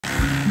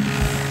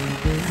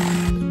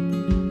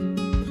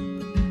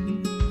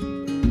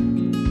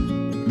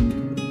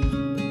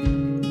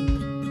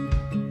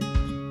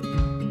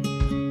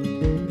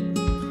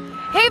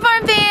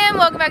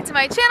welcome back to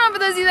my channel. For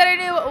those of you that are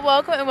new,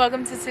 welcome and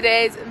welcome to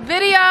today's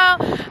video.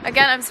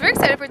 Again, I'm super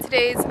excited for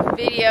today's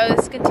video.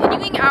 This is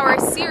continuing our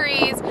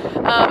series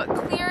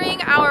of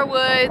clearing our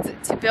woods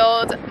to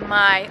build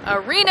my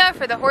arena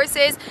for the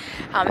horses.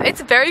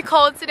 It's very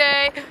cold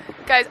today.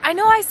 Guys, I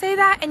know I say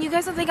that and you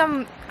guys don't think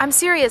I'm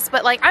serious,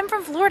 but like, I'm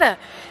from Florida.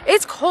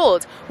 It's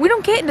cold. We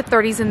don't get into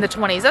 30s and the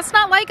 20s. That's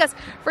not like us.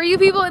 For you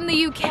people in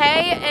the UK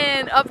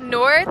and up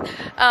north,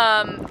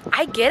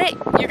 I get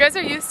it. You guys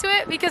are used to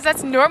it because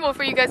that's normal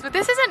for you guys, but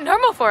this isn't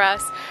normal for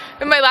us.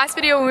 In my last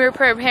video when we were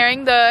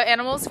preparing the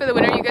animals for the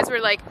winter, you guys were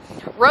like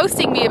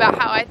roasting me about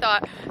how I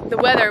thought the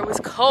weather was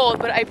cold,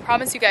 but I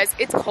promise you guys,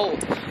 it's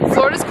cold.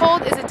 Florida's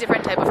cold is a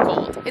different type of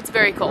cold. It's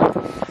very cold.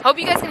 Hope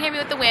you guys can hear me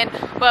with the wind,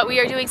 but we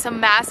are doing some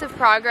massive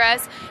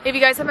progress. If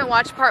you guys haven't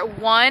watched part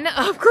 1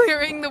 of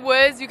clearing the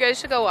woods, you guys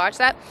should go watch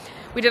that.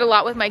 We did a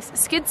lot with Mike's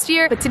skid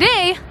steer, but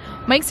today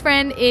Mike's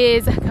friend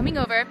is coming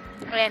over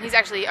and he's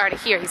actually already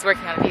here. He's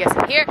working on it, you guys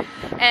can hear.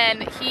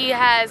 And he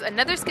has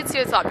another skid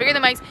steer that's a lot bigger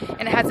than Mike's,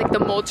 and it has like the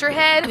mulcher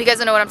head. If you guys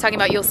don't know what I'm talking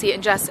about, you'll see it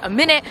in just a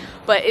minute,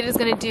 but it is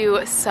gonna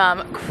do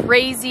some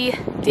crazy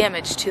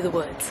damage to the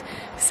woods.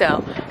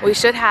 So we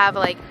should have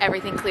like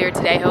everything cleared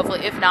today,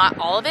 hopefully, if not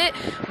all of it,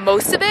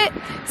 most of it.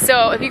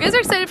 So if you guys are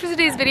excited for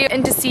today's video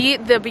and to see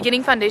the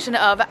beginning foundation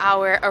of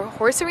our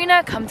horse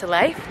arena come to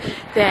life,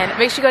 then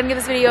make sure you go ahead and give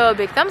this video a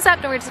big thumbs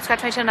up. Don't forget to subscribe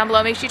to my channel down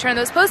below. Make sure you turn on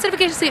those post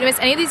notifications so you don't miss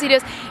any of these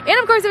videos. And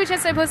of course, every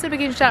chance I post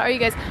notification shout out, you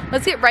guys,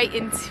 let's get right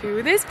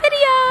into this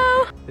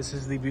video. This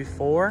is the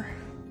before.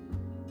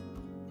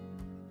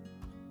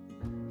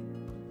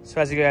 So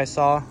as you guys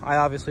saw, I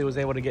obviously was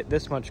able to get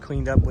this much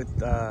cleaned up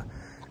with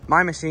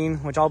my machine,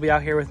 which I'll be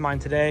out here with mine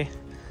today.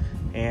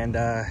 And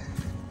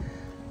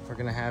we're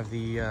gonna have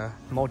the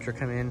mulcher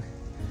come in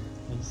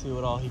and see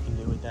what all he can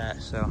do with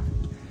that. So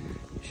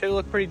it should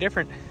look pretty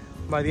different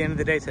by the end of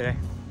the day today.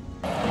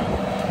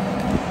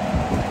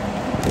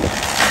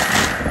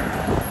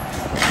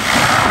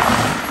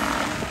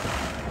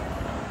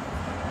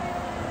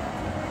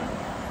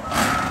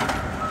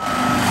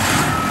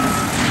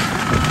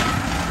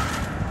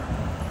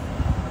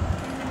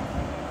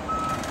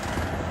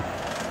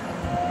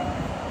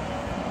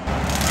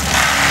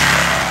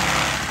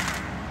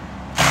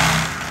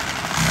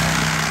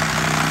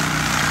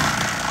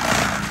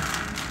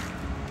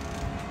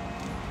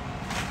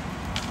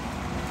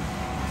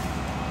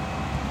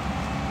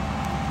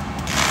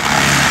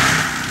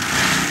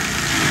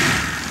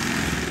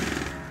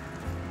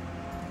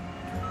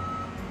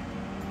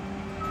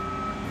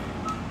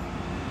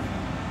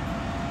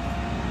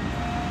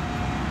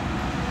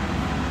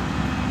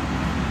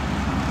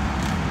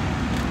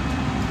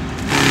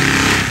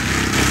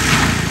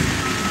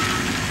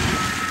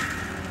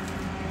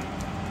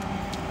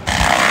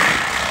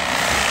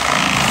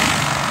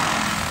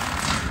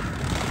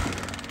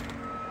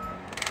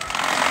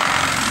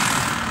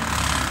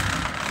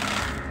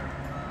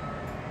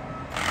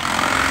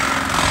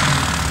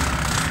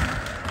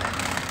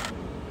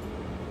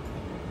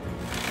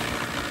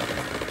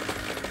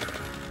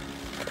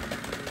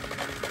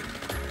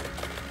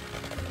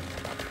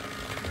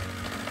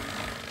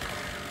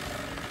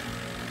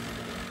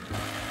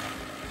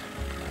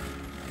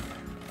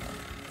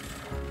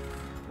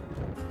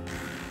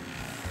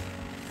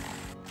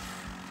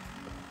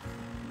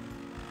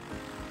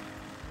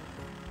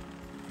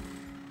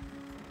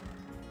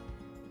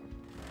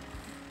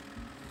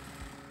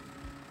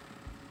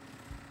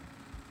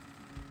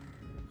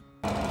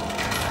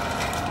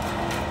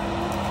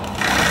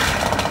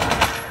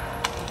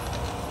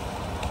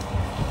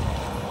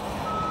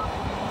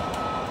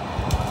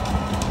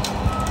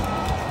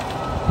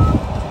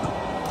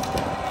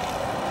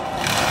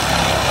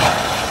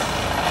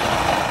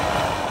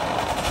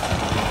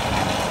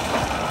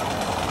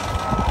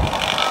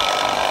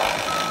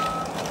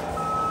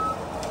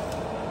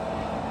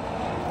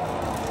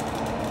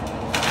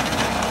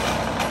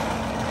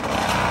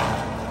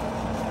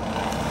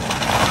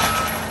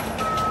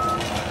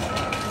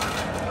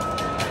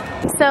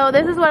 So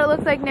this is what it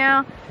looks like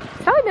now.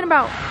 It's probably been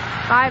about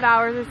 5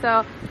 hours or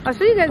so. I'll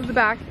show you guys the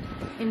back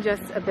in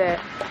just a bit,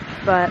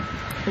 but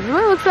this is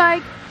what it looks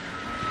like.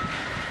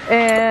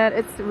 And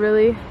it's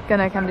really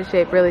gonna come to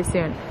shape really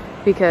soon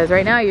because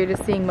right now you're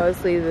just seeing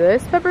mostly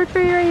this pepper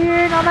tree right here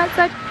and all that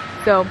stuff.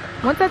 So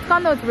once that's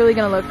gone though, it's really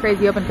gonna look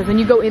crazy open because when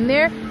you go in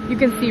there, you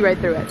can see right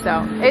through it.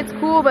 So it's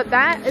cool, but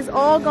that is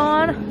all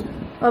gone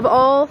of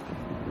all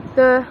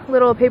the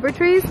little paper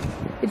trees.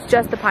 It's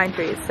just the pine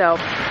trees. So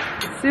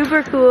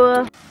super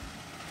cool.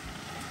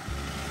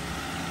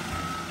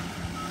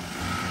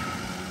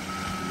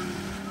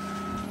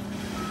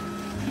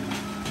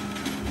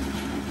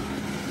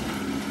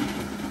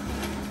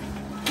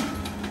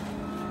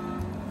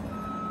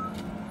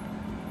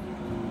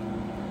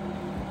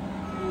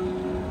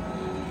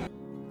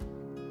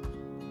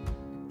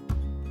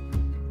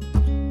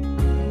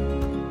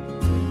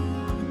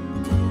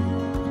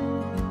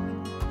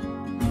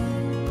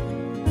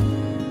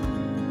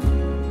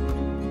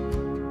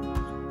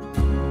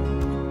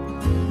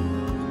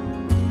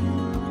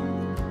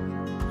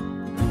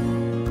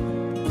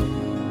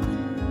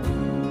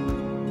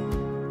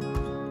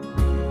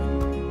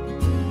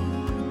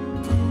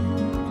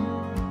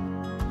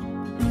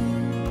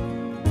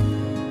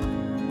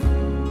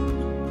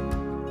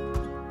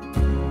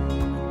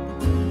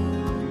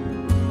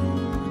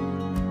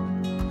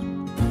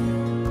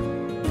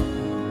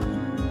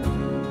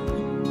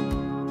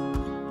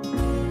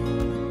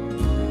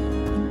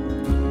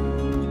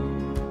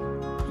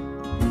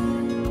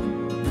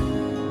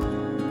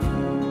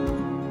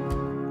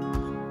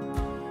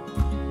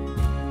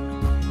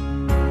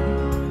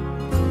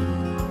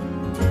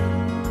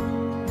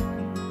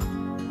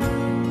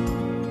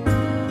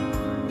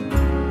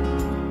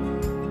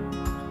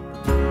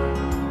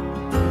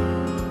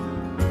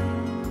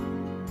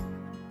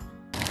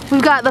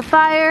 got the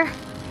fire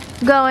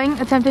going,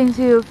 attempting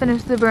to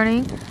finish the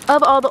burning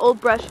of all the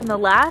old brush from the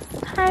last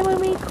time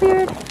when we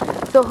cleared.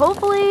 So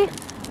hopefully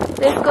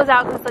this goes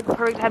out because it's like the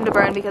perfect time to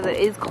burn because it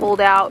is cold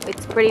out.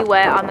 It's pretty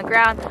wet on the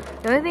ground.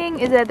 The only thing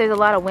is that there's a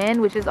lot of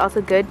wind, which is also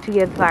good to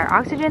give the fire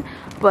oxygen,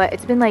 but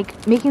it's been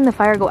like making the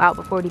fire go out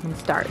before it even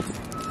starts.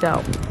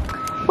 So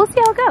we'll see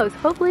how it goes.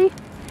 Hopefully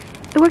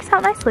it works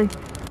out nicely.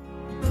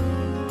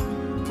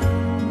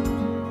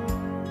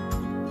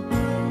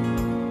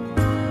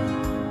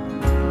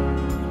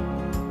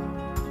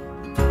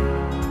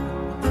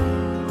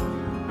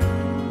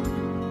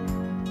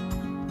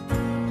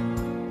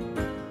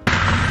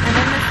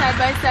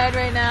 By side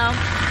right now.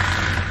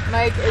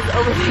 Mike is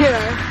over here.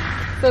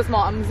 So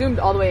small. I'm zoomed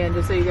all the way in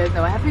just so you guys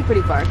know. I have to be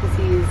pretty far because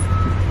he's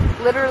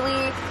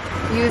literally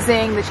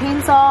using the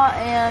chainsaw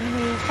and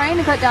he's trying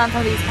to cut down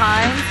some of these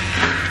pines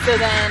so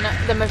then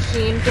the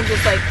machine can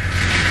just like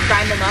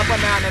grind them up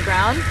when they're on the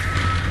ground.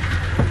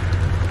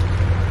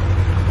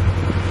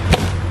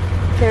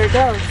 There it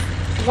goes.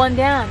 One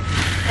down.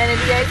 And if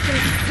you guys can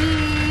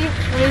see,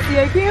 let me see,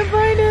 I can't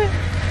find it.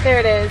 There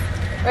it is.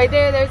 Right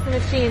there, there's the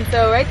machine.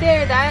 So right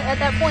there, at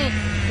that point,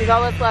 is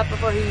all that's left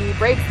before he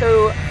breaks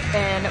through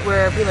and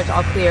we're pretty much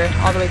all clear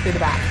all the way through the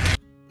back.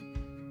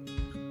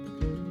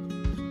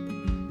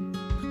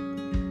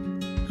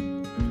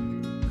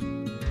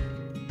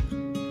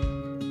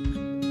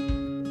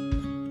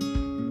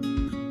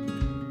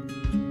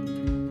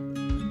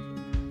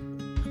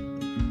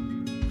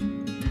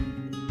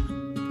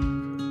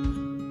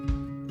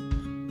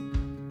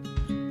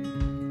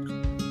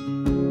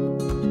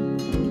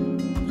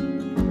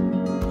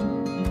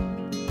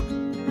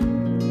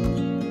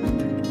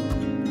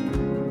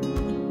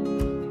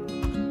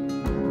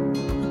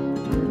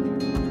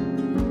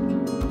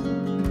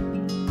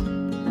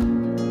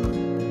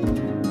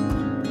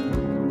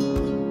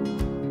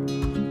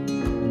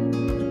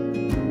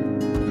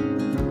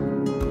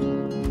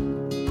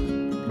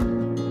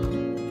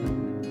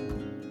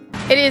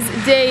 It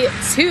is day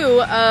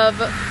 2 of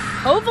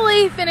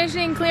hopefully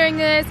finishing clearing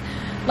this.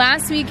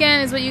 Last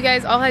weekend is what you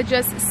guys all had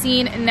just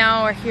seen, and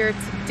now we're here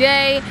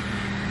today,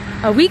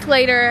 a week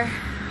later,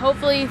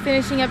 hopefully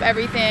finishing up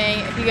everything.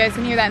 If you guys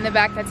can hear that in the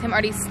back, that's him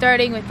already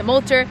starting with the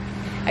mulcher.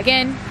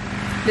 Again,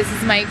 this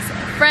is Mike's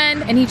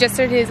friend, and he just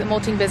started his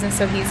mulching business,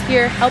 so he's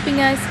here helping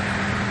us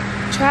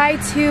try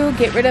to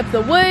get rid of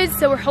the woods.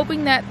 So we're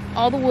hoping that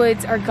all the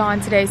woods are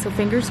gone today, so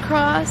fingers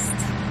crossed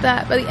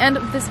that by the end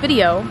of this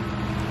video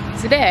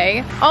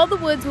today, all the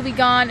woods will be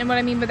gone. And what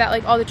I mean by that,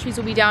 like all the trees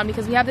will be down,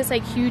 because we have this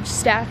like huge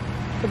stack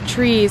of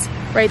trees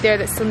right there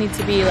that still need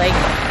to be like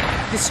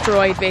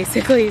destroyed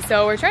basically.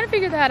 So we're trying to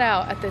figure that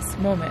out at this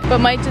moment. But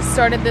Mike just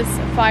started this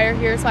fire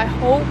here, so I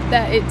hope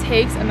that it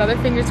takes another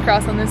fingers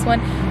crossed on this one,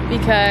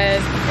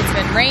 because it's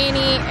been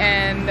rainy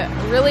and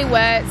really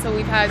wet, so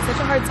we've had such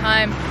a hard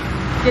time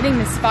getting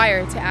this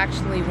fire to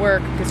actually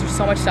work because there's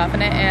so much stuff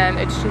in it and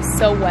it's just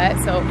so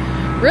wet. So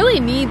really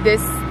need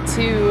this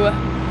to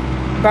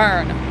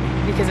burn,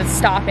 because it's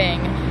stopping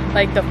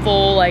like the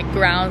full like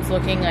grounds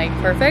looking like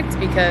perfect,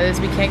 because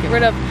we can't get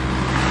rid of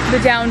the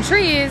down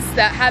trees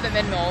that haven't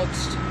been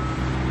mulched.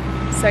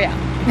 So yeah.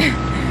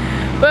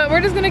 But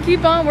we're just gonna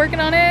keep on working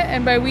on it,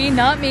 and by we,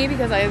 not me,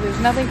 because there's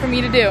nothing for me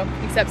to do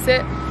except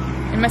sit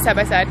in my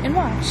side-by-side and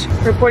watch.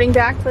 Reporting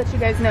back to let you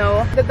guys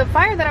know that the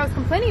fire that I was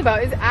complaining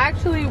about is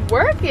actually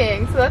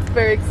working, so that's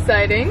very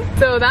exciting.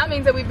 So that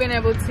means that we've been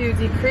able to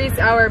decrease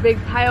our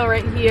big pile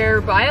right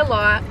here by a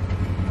lot,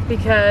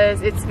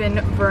 because it's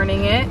been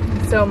burning it.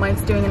 So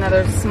Mike's doing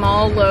another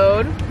small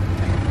load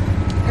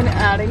and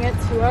adding it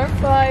to our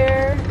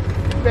fire.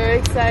 Very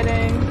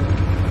exciting.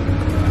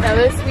 Now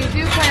this, we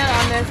do plan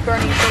on this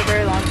burning for a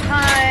very long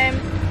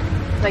time,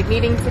 like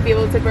needing to be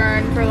able to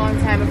burn for a long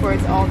time before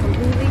it's all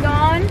completely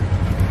gone.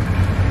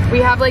 We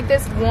have like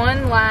this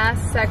one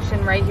last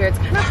section right here. It's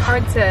kind of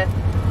hard to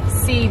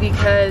see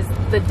because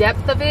the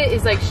depth of it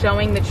is like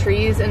showing the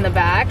trees in the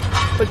back,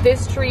 but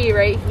this tree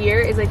right here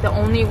is like the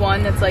only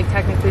one that's like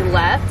technically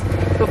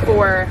left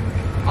before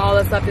all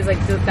that's left is like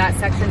that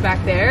section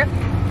back there.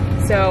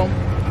 So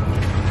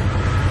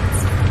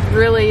it's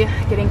really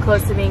getting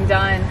close to being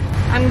done.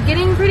 I'm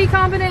getting pretty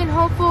confident and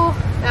hopeful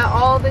that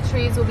all the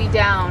trees will be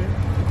down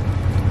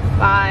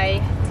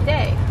by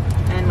today.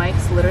 And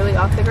Mike's literally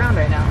off the ground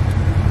right now.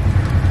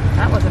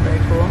 That wasn't very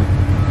cool.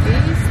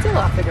 He's still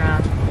off the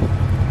ground.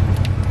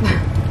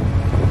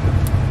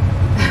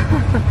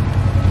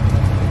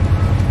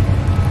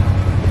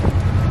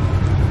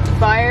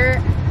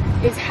 Fire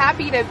is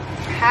happy to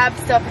have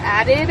stuff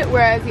added,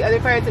 whereas the other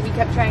fires that we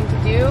kept trying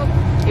to do,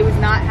 it was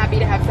not happy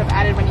to have stuff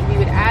added. When we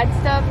would add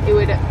stuff, it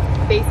would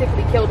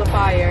basically kill the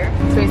fire.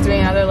 So he's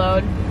doing another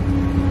load.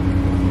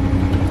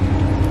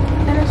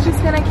 And it's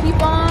just gonna keep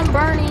on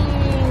burning.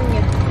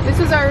 This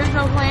was our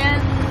original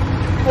plan,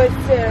 was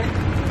to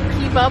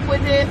keep up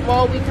with it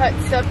while we cut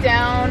stuff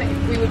down.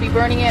 We would be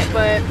burning it,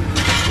 but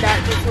that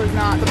just was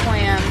not the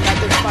plan that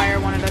this fire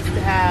wanted us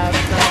to have.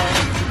 So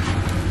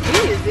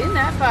he is in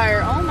that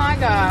fire. Oh my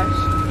gosh.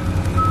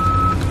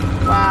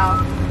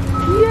 Wow.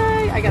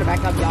 Yay. I gotta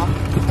back up, y'all.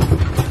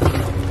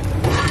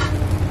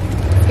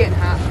 getting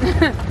hot.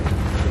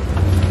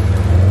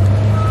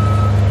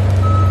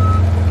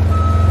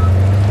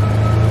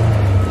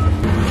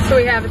 So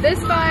we have this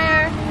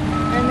fire,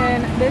 and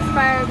then this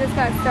fire just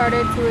got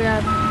started. So we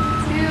have 2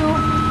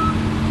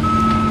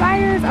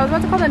 fires. I was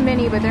about to call them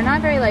mini, but they're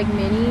not very like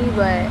mini,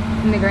 but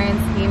in the grand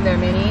scheme, they're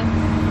mini.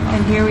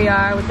 And here we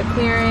are with the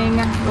clearing.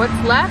 What's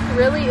left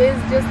really is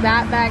just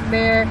that back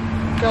there.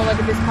 Don't look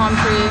at this palm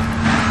tree.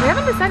 We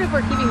haven't decided if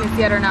we're keeping this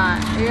yet or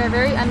not. We are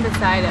very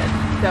undecided.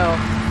 So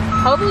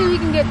hopefully we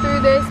can get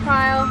through this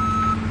pile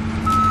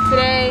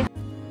today.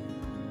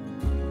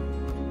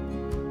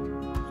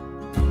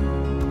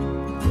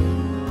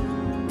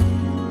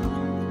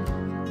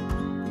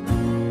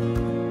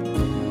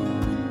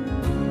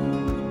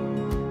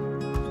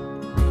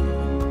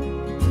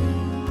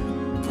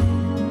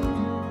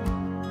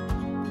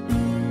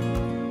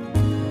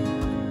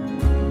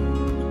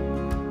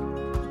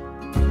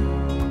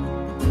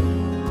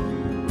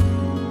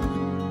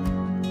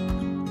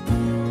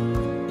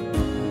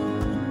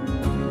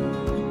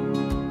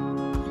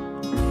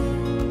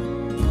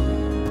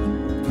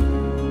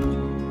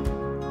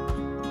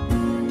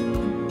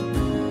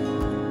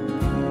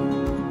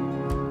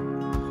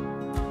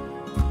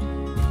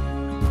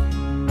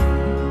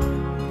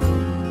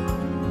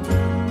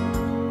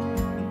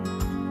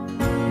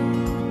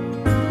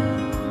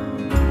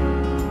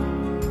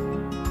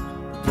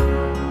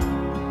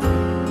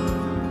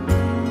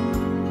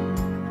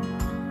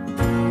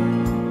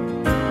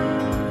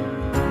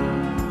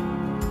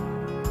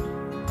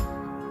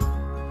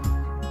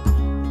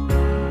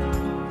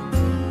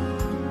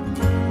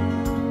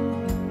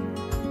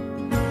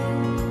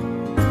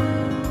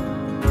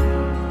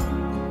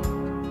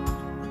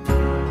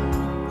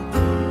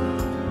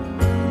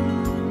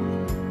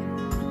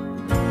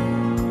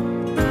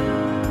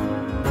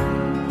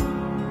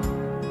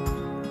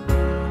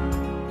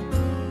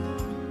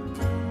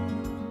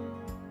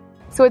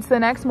 So it's the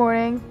next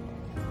morning,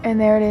 and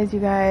there it is,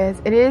 you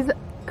guys. It is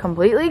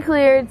completely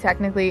cleared.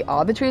 Technically,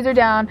 all the trees are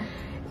down.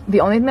 The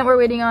only thing that we're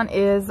waiting on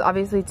is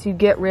obviously to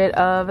get rid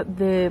of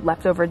the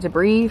leftover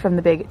debris from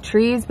the big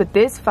trees. But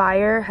this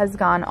fire has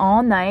gone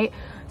all night,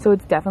 so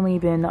it's definitely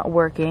been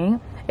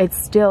working. It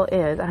still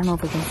is. I don't know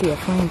if we can see a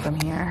flame from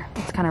here.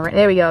 It's kind of right.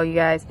 There we go, you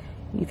guys.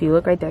 If you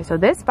look right there. So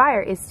this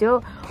fire is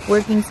still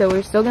working. So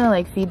we're still gonna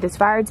like feed this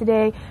fire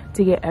today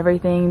to get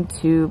everything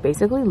to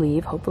basically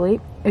leave, hopefully.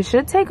 It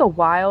should take a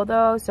while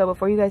though. So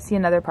before you guys see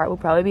another part, will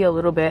probably be a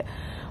little bit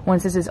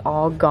once this is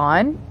all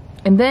gone.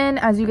 And then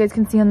as you guys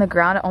can see on the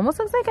ground, it almost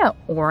looks like an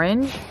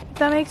orange, if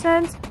that makes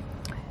sense.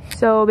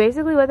 So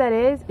basically what that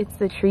is, it's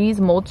the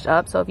trees mulched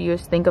up. So if you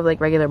just think of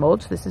like regular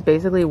mulch, this is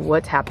basically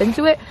what's happened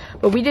to it.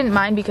 But we didn't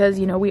mind because,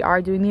 you know, we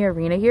are doing the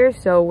arena here.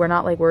 So we're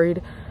not like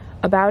worried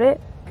about it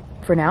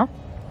for now.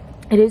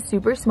 It is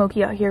super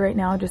smoky out here right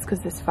now just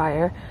because this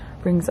fire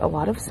brings a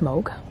lot of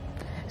smoke.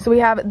 So we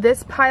have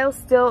this pile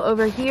still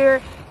over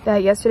here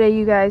that yesterday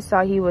you guys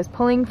saw he was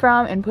pulling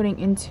from and putting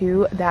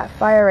into that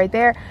fire right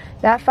there.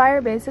 That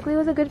fire basically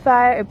was a good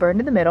fire. It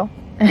burned in the middle.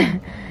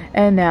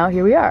 And now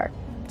here we are.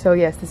 So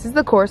yes, this is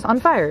the course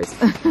on fires.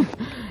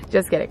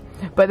 Just kidding.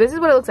 But this is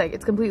what it looks like.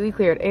 It's completely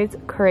cleared. It's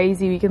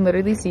crazy. We can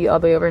literally see all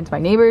the way over into my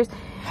neighbors.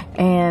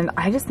 And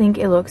I just think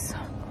it looks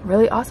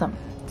really awesome.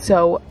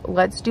 So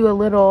let's do a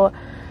little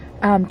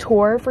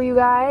tour for you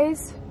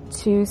guys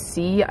to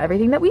see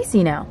everything that we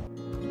see now.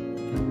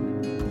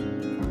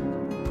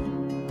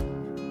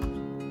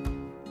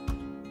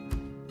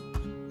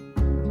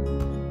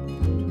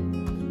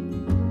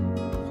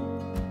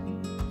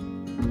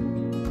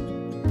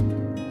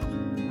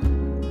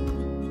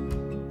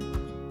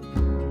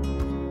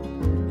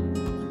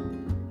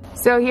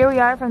 So here we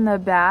are from the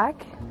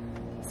back.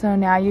 So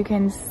now you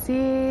can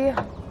see,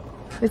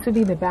 this would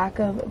be the back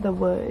of the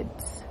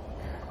woods.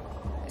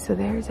 So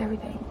there's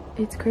everything.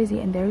 It's crazy.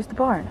 And there's the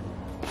barn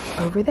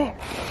over there.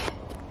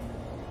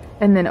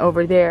 And then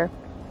over there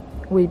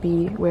would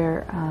be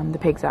where the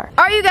pigs are.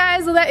 All right, you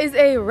guys, well, that is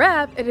a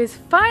wrap. It is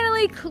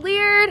finally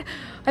cleared.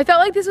 I felt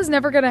like this was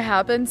never gonna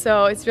happen,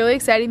 so it's really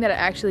exciting that it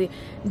actually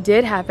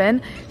did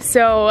happen.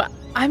 So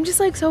I'm just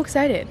like so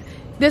excited.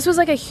 This was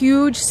like a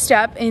huge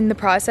step in the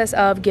process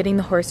of getting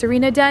the horse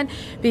arena done,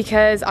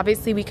 because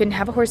obviously we couldn't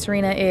have a horse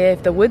arena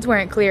if the woods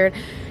weren't cleared,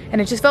 and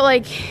it just felt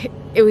like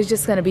it was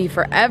just gonna be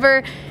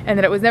forever and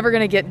that it was never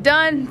gonna get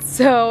done.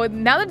 So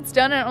now that it's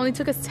done, and it only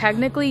took us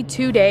technically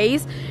 2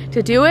 days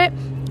to do it,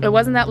 it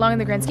wasn't that long in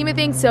the grand scheme of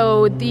things,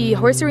 so the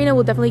horse arena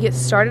will definitely get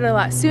started a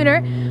lot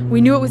sooner.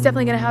 We knew it was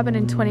definitely gonna happen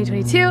in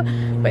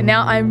 2022, but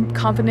now I'm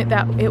confident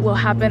that it will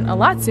happen a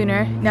lot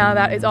sooner. Now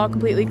that it's all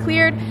completely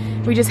cleared,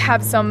 we just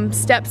have some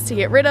steps to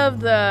get rid of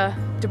the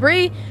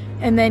debris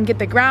and then get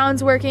the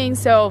grounds working.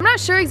 So I'm not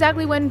sure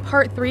exactly when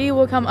part 3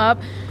 will come up,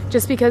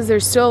 just because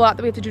there's still a lot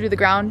that we have to do to the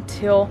ground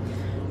till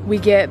we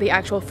get the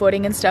actual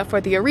footing and stuff for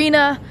the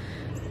arena.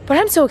 But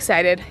I'm so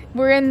excited.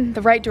 We're in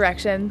the right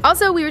direction.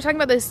 Also, we were talking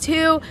about this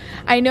too.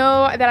 I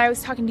know that I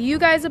was talking to you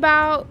guys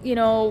about, you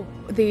know,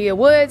 the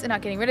woods and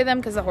not getting rid of them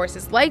because the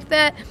horses liked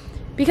that.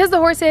 Because the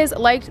horses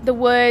liked the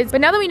woods. But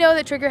now that we know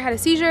that Trigger had a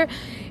seizure,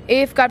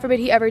 if God forbid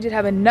he ever did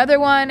have another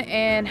one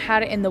and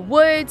had it in the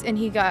woods and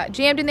he got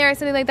jammed in there or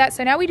something like that.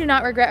 So now we do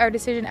not regret our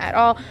decision at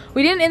all.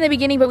 We didn't in the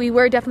beginning, but we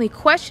were definitely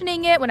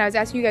questioning it when I was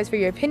asking you guys for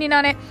your opinion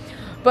on it.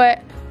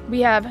 But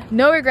we have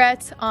no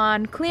regrets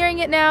on clearing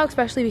it now,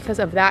 especially because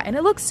of that, and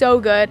it looks so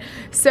good.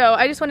 So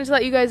I just wanted to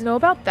let you guys know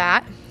about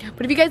that.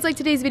 But if you guys liked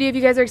today's video, if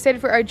you guys are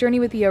excited for our journey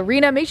with the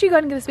arena, make sure you go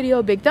ahead and give this video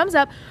a big thumbs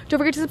up. Don't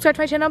forget to subscribe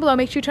to my channel down below.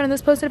 Make sure you turn on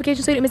those post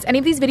notifications so you don't miss any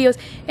of these videos,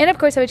 and of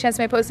course have a chance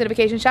to my post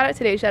notifications. Shout out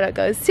today, shout out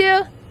goes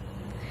to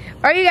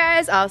all right, you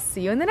guys. I'll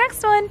see you in the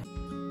next one.